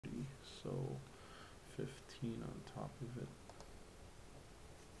so 15 on top of it.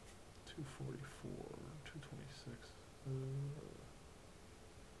 244, 226.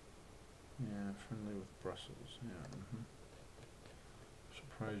 Yeah, friendly with Brussels. Yeah.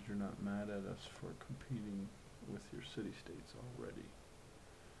 Surprised you're not mad at us for competing with your city-states already.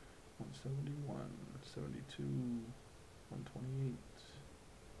 171, 72, 128,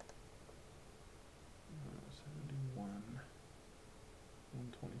 71,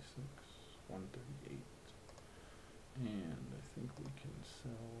 126, 138. And I think we can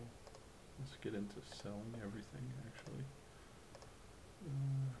sell. Let's get into selling everything, actually.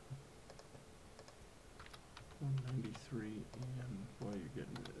 193, and boy, you're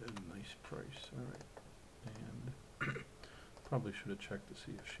getting a nice price. All right, and probably should have checked to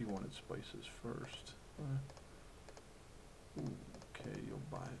see if she wanted spices first. Okay, you'll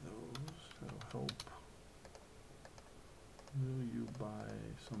buy those. That'll help. Will you buy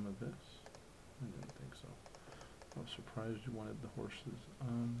some of this? I didn't think so. I was surprised you wanted the horses.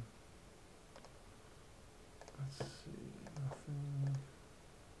 Let's see, nothing.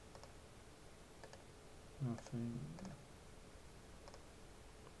 Nothing.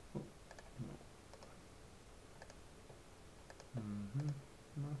 Oh, no.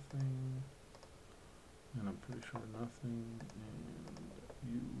 Nothing. And I'm pretty sure nothing. And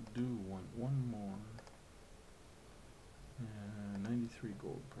you do want one more. And 93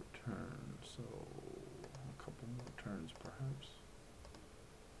 gold per turn, so a couple more turns perhaps.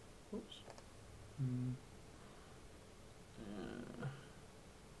 Oops.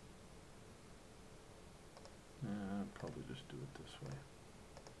 Probably just do it this way.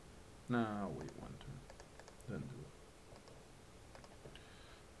 Nah, I'll wait one turn, then do it.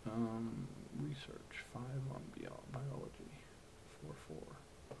 Research 5 on biology. 4.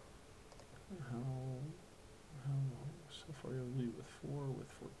 How so far you'll lead with 4 with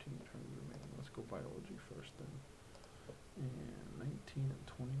 14 turns remaining. Let's go biology first then. And 19 and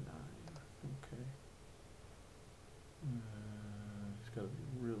 29. Okay. He's got to be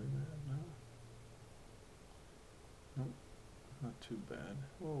really mad now. Nope, not too bad.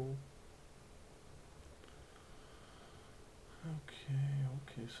 Whoa.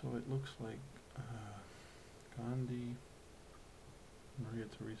 Okay, so it looks like Gandhi, Maria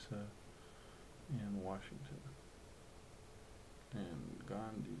Theresa, and Washington. And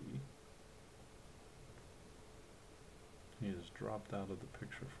Gandhi, he has dropped out of the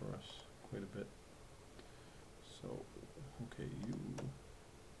picture for us quite a bit. So, okay, you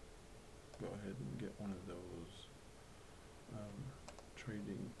go ahead and get one of those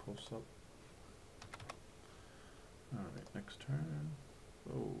trading posts up. Alright, next turn.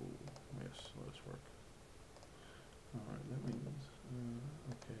 Oh, yes, let us work. Alright, that means,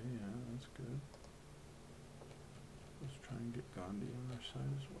 okay, yeah, that's good. Let's try and get Gandhi on our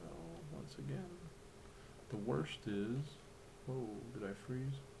side as well, once again. The worst is, whoa, did I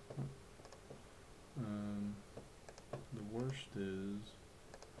freeze? The worst is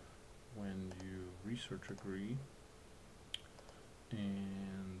when you research agree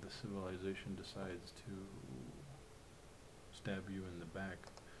and the civilization decides to stab you in the back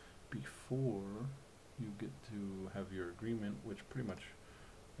before you get to have your agreement, which pretty much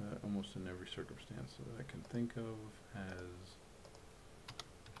almost in every circumstance that I can think of has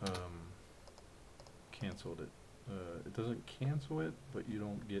canceled it. It doesn't cancel it, but you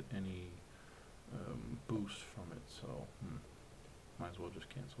don't get any boost from it, so might as well just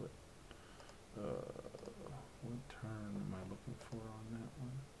cancel it. What turn am I looking for on that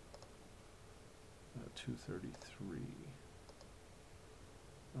one? 233.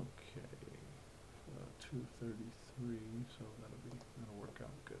 Okay, 233. So that'll work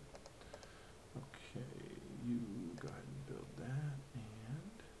out good. Okay, you go ahead and build that.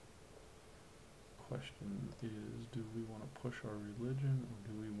 And question is, do we want to push our religion, or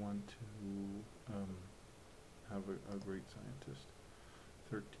do we want to have a great scientist?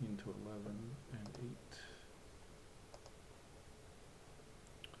 13 to 11 and 8.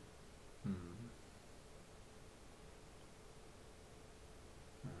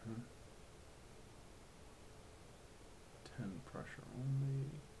 10 pressure only,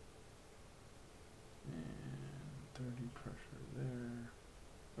 and 30 pressure there.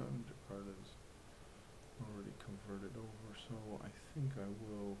 Jakarta's already converted over, so I think I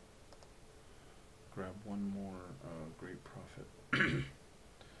will grab one more great profit and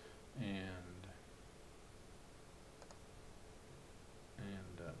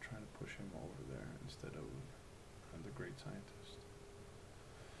try to push him over there instead of the great scientist.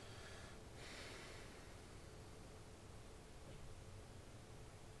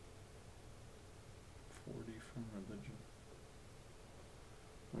 From religion.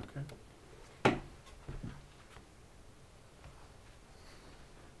 Okay.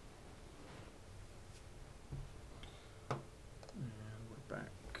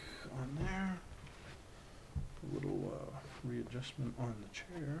 adjustment on the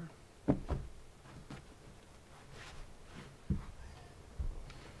chair.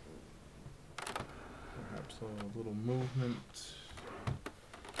 Perhaps a little movement.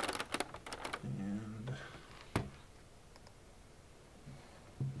 And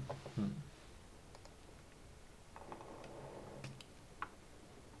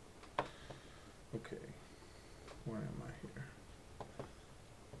okay, where am I here?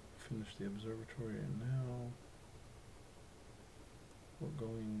 Finish the observatory, and now we're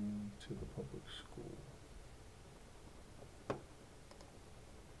going to the public school.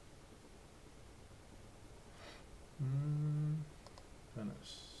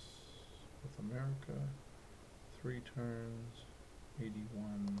 Venice with America, 3 turns,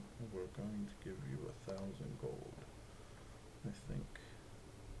 81. We're going to give you 1,000 gold, I think.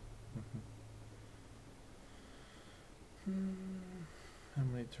 How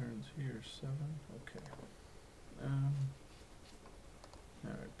many turns here? 7? Okay.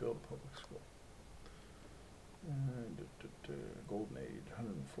 Alright, build a public school. Golden Age,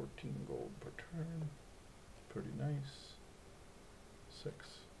 114 gold per turn. Pretty nice. 6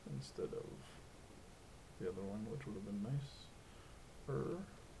 instead of the other one, which would have been nice.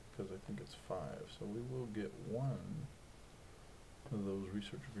 Because I think it's 5. So we will get 1 of those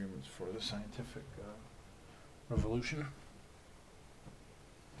research agreements for the scientific revolution.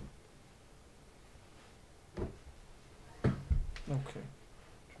 Okay,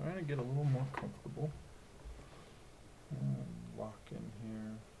 trying to get a little more comfortable. Lock in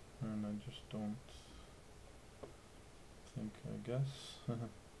here, and I just don't think, I guess.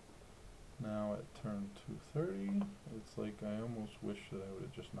 Now at turn 230, it's like I almost wish that I would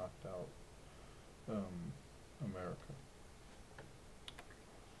have just knocked out America.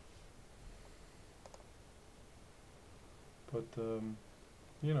 But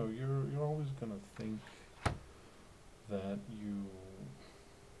you know, you're always gonna think that you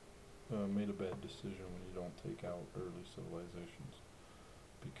made a bad decision when you don't take out early civilizations,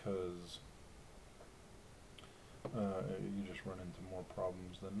 because you just run into more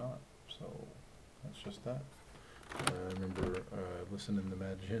problems than not. So that's just that. I remember listening to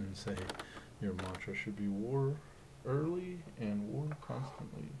Mad Jin say your mantra should be war early and war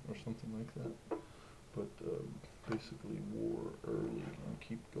constantly, or something like that. But basically war early and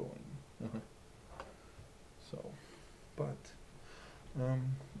keep going. So, but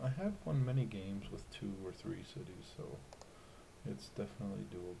I have won many games with 2 or 3 cities, so it's definitely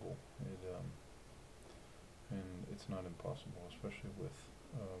doable. And it's not impossible, especially with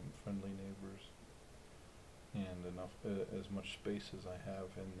friendly neighbors and enough as much space as I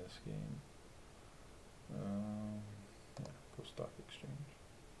have in this game. Yeah, go stock exchange.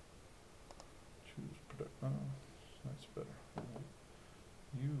 Choose product. That's better.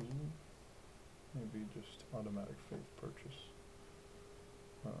 You maybe just automatic faith purchase,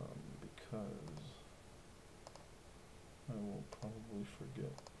 because I will probably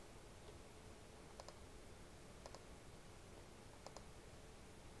forget.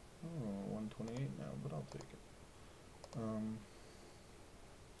 Oh, 128 now, but I'll take it.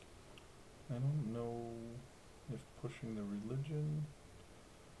 I don't know if pushing the religion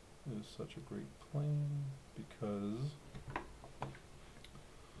is such a great plan, because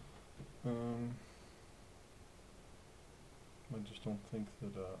I just don't think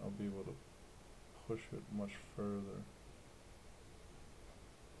that I'll be able to push it much further.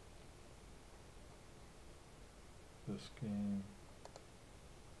 This game.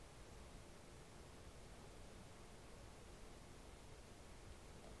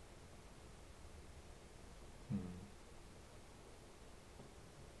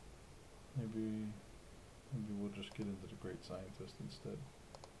 Maybe we'll just get into the great scientist instead.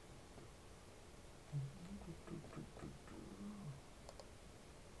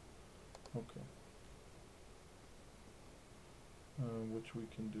 Okay. Which we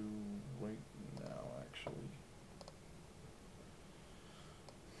can do right now, actually.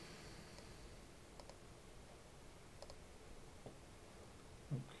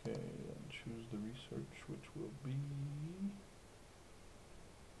 Okay, and choose the research, which will be...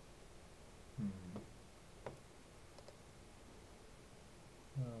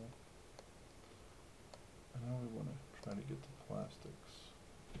 Well, I know we want to try to get to plastics,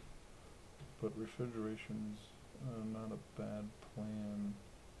 but refrigeration's not a bad plan,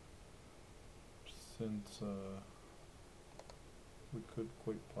 since we could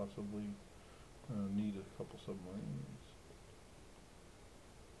quite possibly need a couple submarines.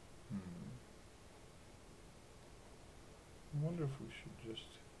 I wonder if we should just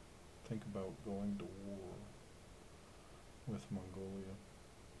think about going to war with Mongolia.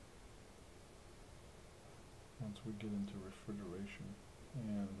 once we get into refrigeration,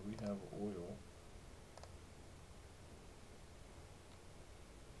 and we have oil.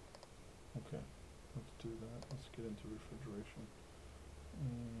 Okay, let's do that. Let's get into refrigeration,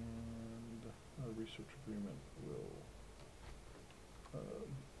 and our research agreement will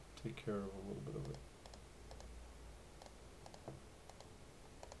take care of a little bit of it.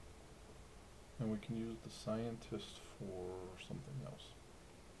 And we can use the scientist for something else.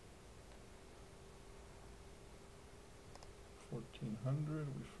 1400,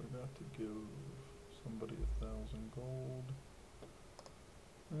 we forgot to give somebody 1,000 gold.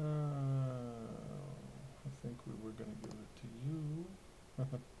 I think we were going to give it to you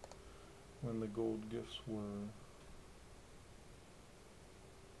when the gold gifts were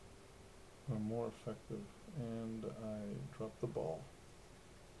more effective, and I dropped the ball.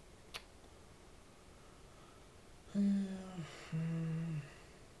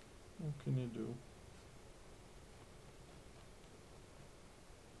 What can you do?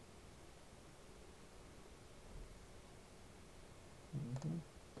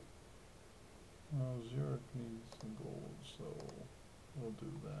 Zurich needs some gold, so we'll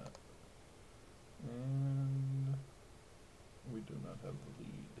do that. And we do not have the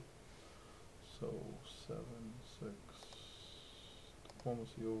lead. So 7, 6,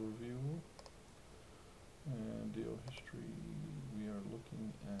 diplomacy overview, and deal history. We are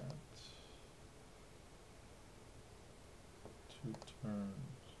looking at 2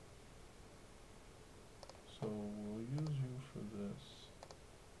 turns. So we'll use you for this.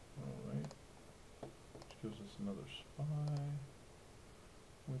 Alright. Which gives us another spy,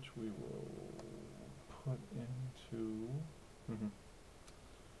 which we will put into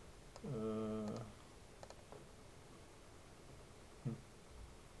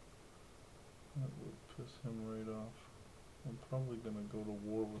that would piss him right off. I'm probably gonna go to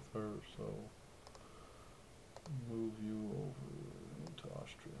war with her, so move you over into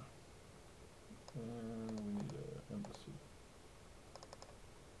Austria. And we need an embassy.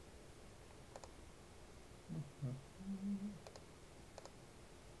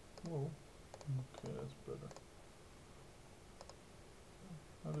 Whoa. Okay, that's better.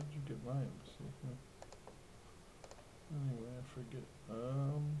 How did you get my embassy? Anyway, I forget.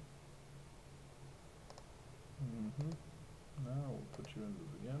 Now we'll put you into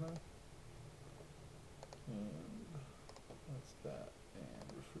Vienna. And that's that. And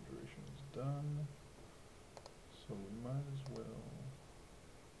refrigeration is done. So we might as well.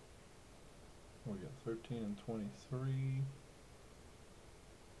 We got 13 and 23.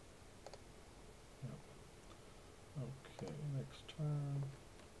 Yep. Okay, next turn.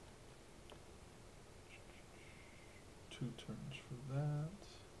 2 turns for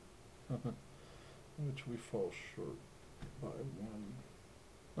that. Which we fall short by 1.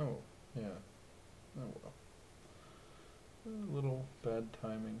 Oh, yeah. Oh well. A little bad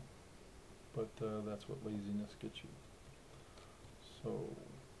timing, but that's what laziness gets you. So,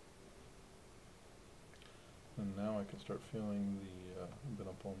 and now I can start feeling the, I've been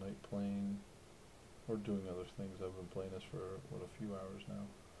up all night playing, or doing other things. I've been playing this for, what, a few hours now,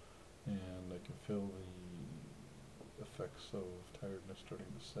 and I can feel the effects of tiredness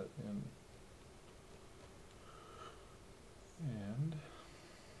starting to set in. And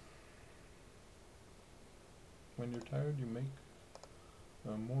when you're tired, you make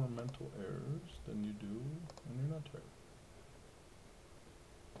more mental errors than you do when you're not tired.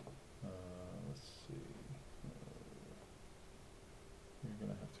 Let's see. You're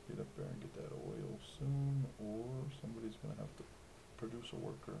going to have to get up there and get that oil soon, or somebody's going to have to produce a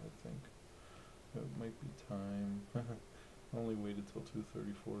worker, I think. It might be time. I only waited till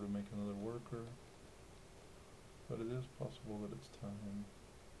 2:34 to make another worker. But it is possible that it's time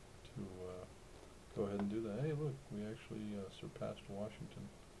to go ahead and do that. Hey, look, we actually surpassed Washington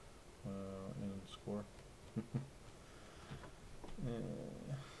in score.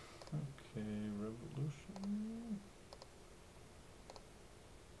 Okay, revolution.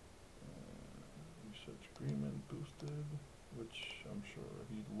 Research agreement boosted, which I'm sure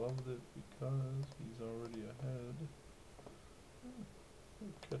he loved it because he's already ahead.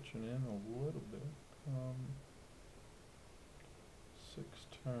 We're catching in a little bit. 6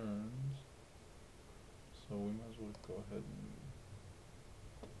 turns, so we might as well go ahead and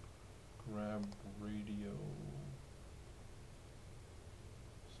grab radio.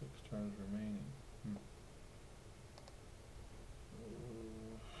 6 turns remaining.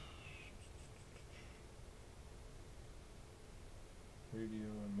 Radio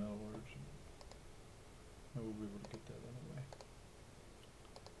and metallurgy. I will be able to get that anyway.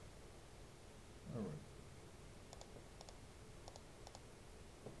 Alright.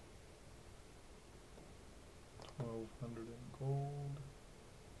 gold.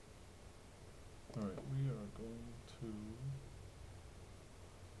 Alright, we are going to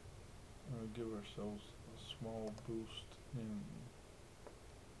give ourselves a small boost in.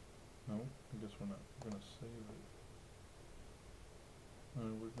 No, I guess we're not. We're going to save it.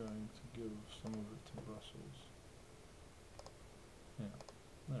 And we're going to give some of it to Brussels. Yeah,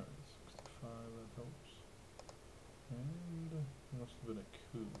 there it is. 65, that helps. And there must have been a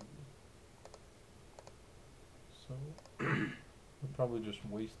coup. So, we probably just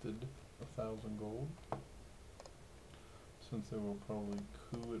wasted 1,000 gold, since they will probably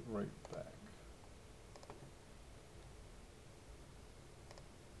coup it right back.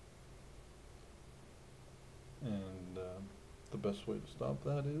 And the best way to stop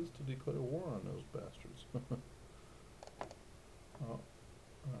that is to declare war on those bastards. Oh,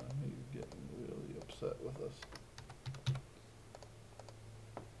 he's getting really upset with us.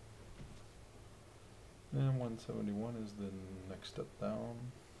 And 171 is the next step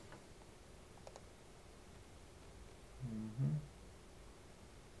down.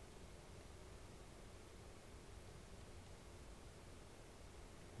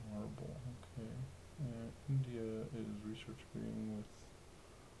 Horrible, okay. India is research agreeing with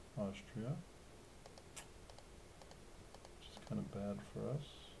Austria, which is kind of bad for us.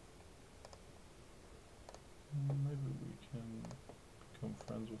 Maybe we can become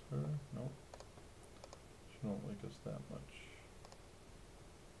friends with her. Nope. She don't like us that much.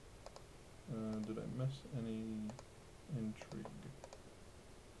 Did I miss any intrigue?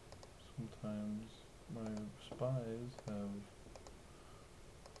 Sometimes my spies have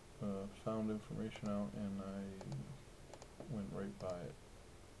found information out and I went right by it.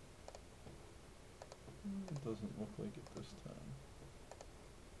 It doesn't look like it this time.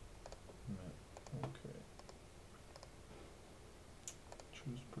 Okay.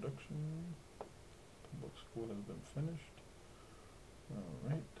 Choose production. Public school has been finished.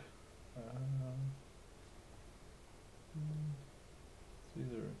 Alright. It's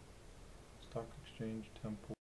either stock exchange, temple.